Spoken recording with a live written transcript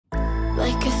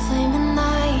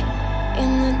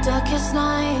darkest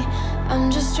night, I'm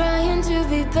just trying to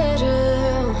be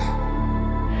better.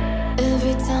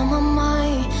 Every time I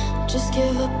might just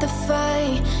give up the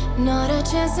fight, not a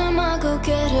chance I'm a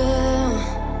go-getter.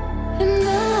 And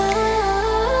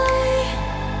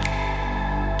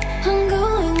I'm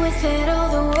going with it all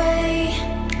the way.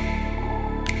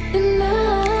 And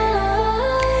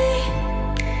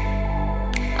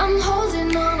I'm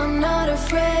holding on, I'm not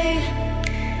afraid.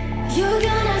 You're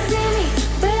gonna see me,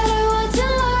 better what to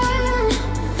learn.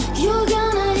 You're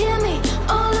gonna hear me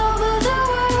all over the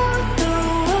world. The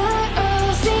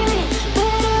world, see me,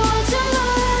 better what to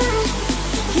learn.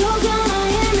 You're gonna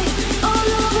hear me all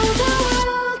over the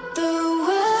world. The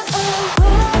world,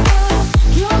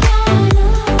 you're gonna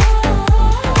know.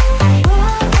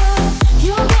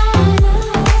 You're gonna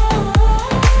know.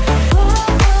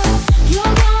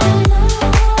 You're gonna know.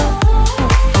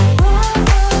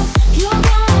 You're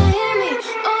gonna hear me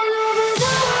all over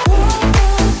the world.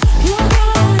 You're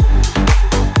gonna.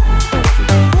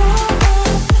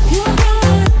 You're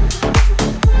gonna.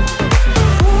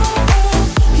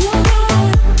 You're gonna.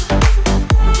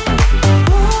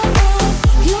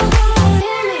 You're gonna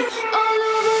hear me all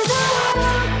over the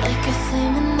world. Like a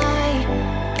flaming light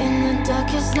in the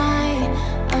darkest night,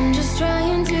 I'm just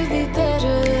trying to be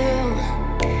better.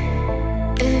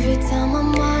 Every time I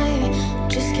might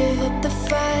just give up the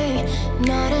fight,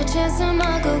 not a chance I'm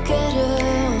a go-getter.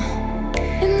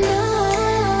 And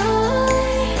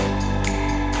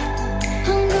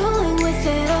I'm going with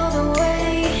it all the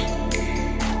way.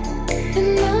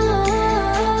 And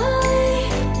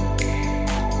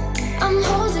I'm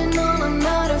holding on, I'm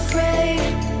not afraid.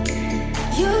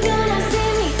 You're gonna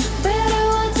see me, better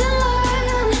what to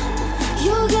learn.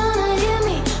 You're gonna hear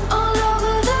me all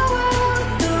over the world.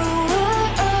 The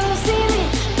world, see me,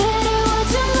 better what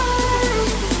to learn.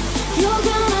 You're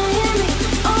gonna hear me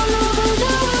all over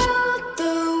the world.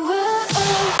 The world,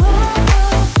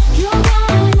 you're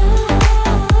gonna know.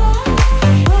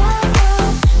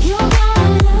 You're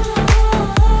gonna know.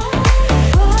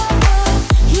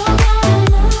 You're gonna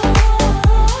know.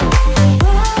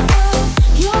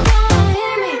 You're gonna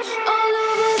hear me all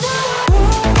over the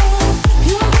world.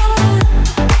 You're gonna.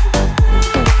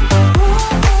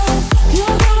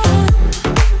 You're gonna.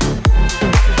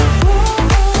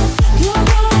 You're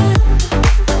gonna.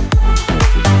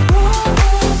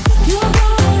 You're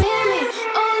gonna hear me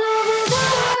all over the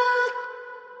world.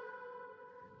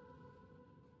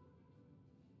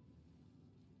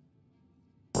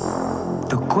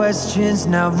 The questions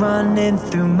now running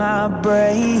through my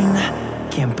brain.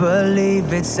 Can't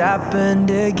believe it's happened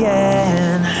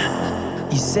again.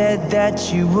 You said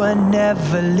that you were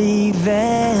never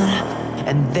leaving,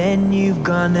 and then you've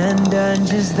gone and done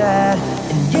just that.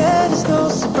 And yet it's no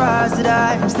surprise that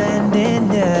I'm standing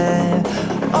there,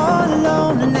 all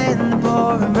alone and in the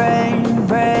pouring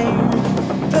rain,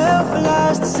 fell for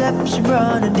lies, deception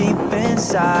running deep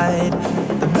inside.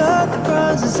 The blood that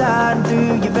runs inside and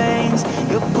through your veins,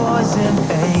 your poison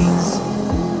veins.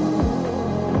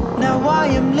 Now I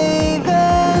am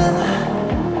leaving,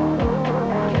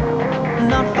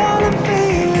 and I'm falling for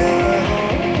you.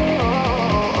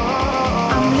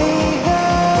 I'm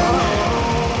leaving,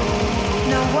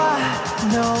 now I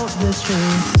know the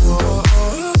truth.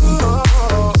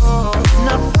 And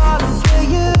I'm falling for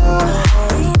you.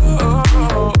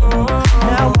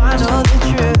 Now I know the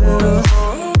truth.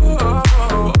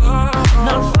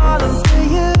 Not falling for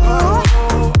you.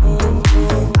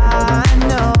 I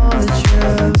know the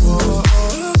truth.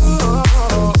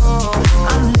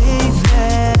 I'm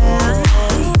leaving.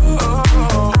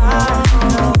 I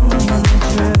know the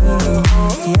truth.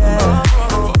 Yeah.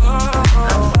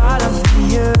 I'm falling for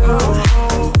you.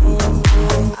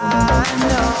 I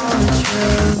know the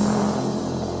truth.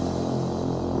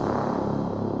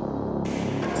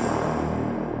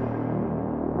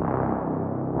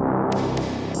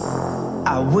 I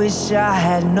wish I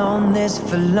had known this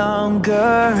for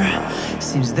longer.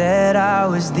 Seems that I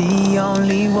was the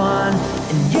only one,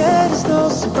 and yet it's no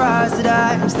surprise that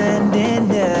I'm standing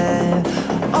there,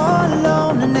 all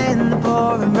alone and in the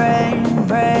pouring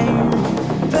rain,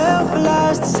 fell for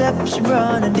lies, deception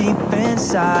running deep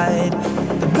inside.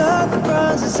 The blood that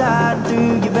runs inside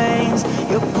through your veins,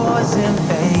 your poison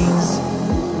veins.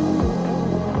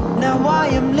 Now I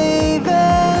am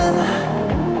leaving,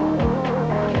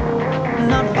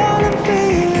 and I'm falling for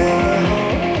you.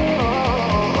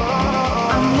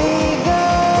 I'm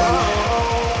leaving,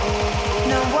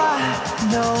 now I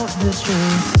know the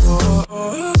truth.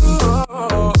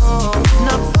 And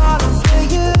I'm falling for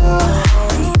you.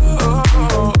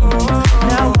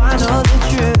 Now I know the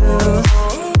truth.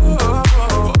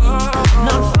 And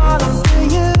I'm falling for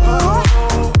you.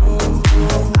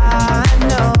 I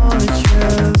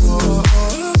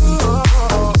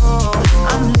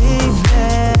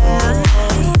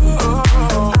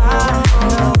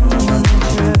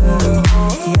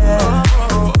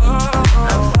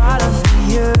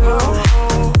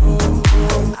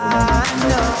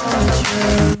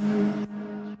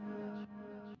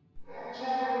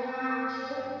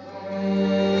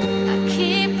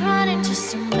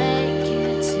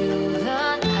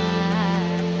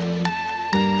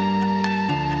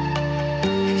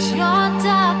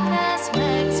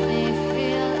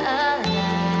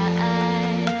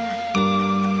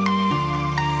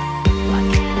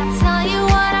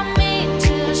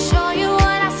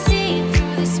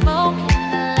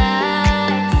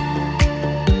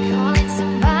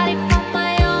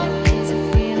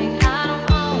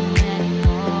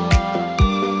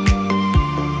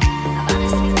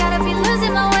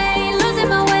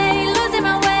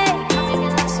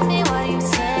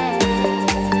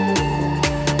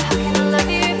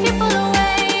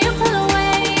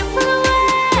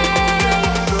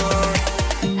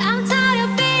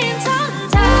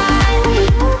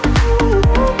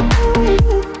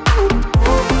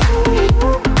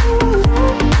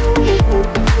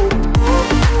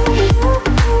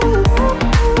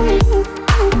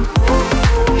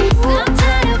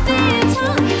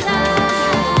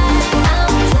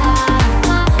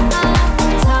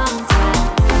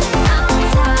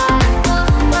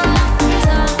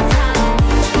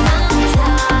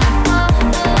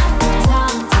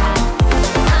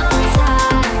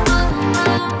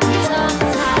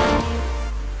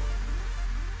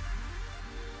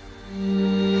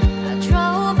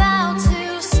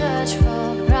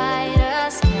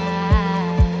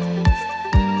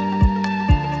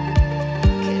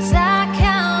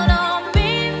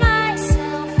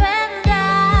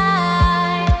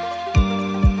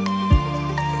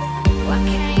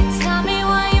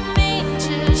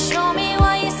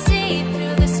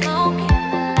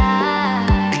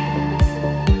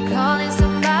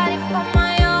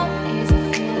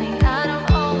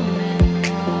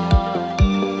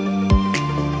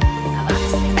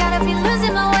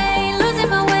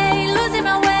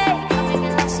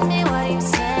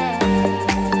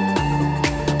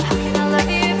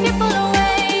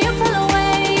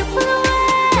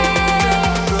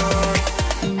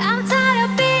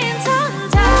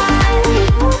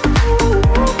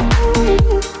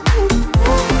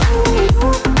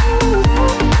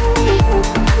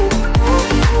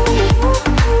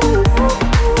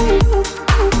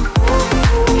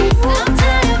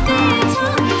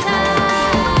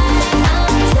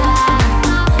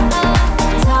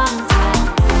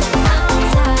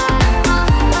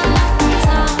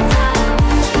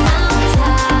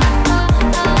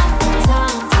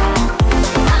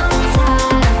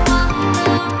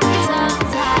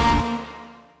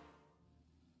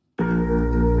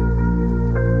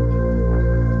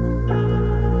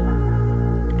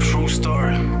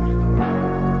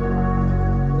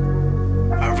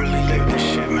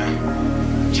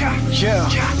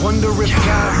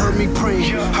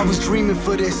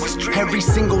For this every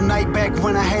single night back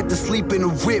when I had to sleep in a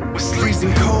whip,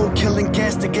 freezing cold, killing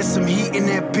gas to get some heat in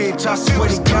that bitch. I swear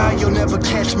to God, you'll never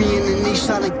catch me in the niche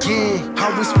shot again.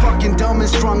 I was fucking dumb and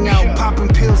strung out, popping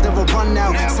pills never run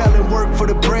out, selling work for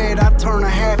the bread. I turn a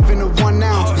half into 1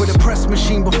 ounce with a press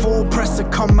machine before presser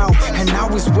come out. And I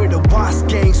was with the boss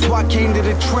gang, so I came to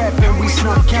the trap and we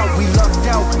snuck out. We lucked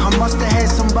out. I must have had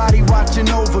somebody watching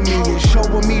over me and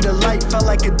showing me the light. Felt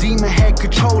like a demon had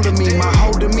control of me. My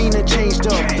whole demeanor changed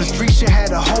up. The street shit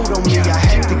had a hold on me. I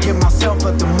had to get myself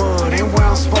out the mud and where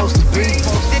I'm supposed to be.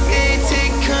 They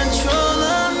take control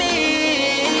of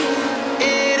me.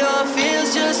 It all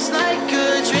feels just like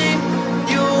a dream.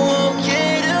 You won't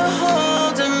get a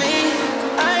hold of me.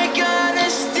 I gotta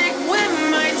stick with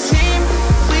my team.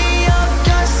 We all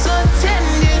got some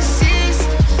tendencies.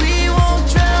 We won't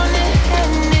drown in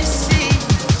Hennessy.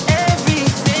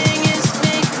 Everything is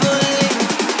make-believe.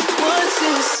 What's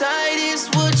inside is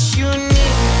what you need.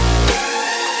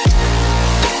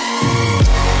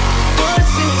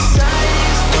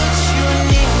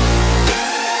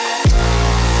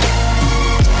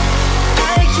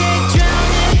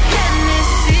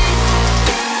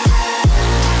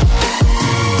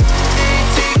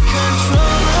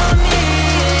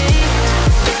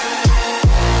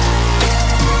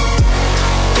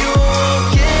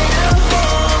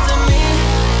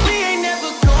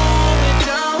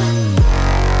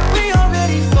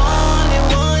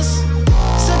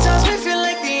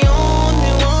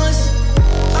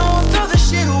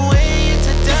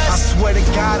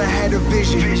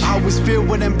 I was filled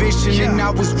with ambition and I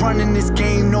was running this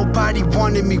game. Nobody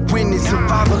wanted me winning.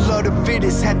 Survival of the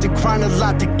fittest. Had to grind a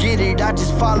lot to get it. I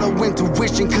just follow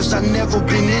intuition, cause I never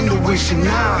been into wishing.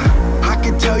 Nah, I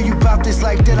can tell you about this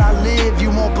life that I live. You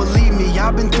won't believe me.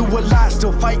 I've been through a lot,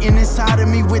 still fighting inside of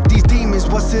me with these demons.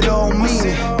 What's it all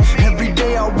mean? Every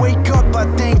day I wake up, I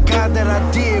thank God that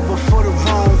I did, but for the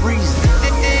wrong reason.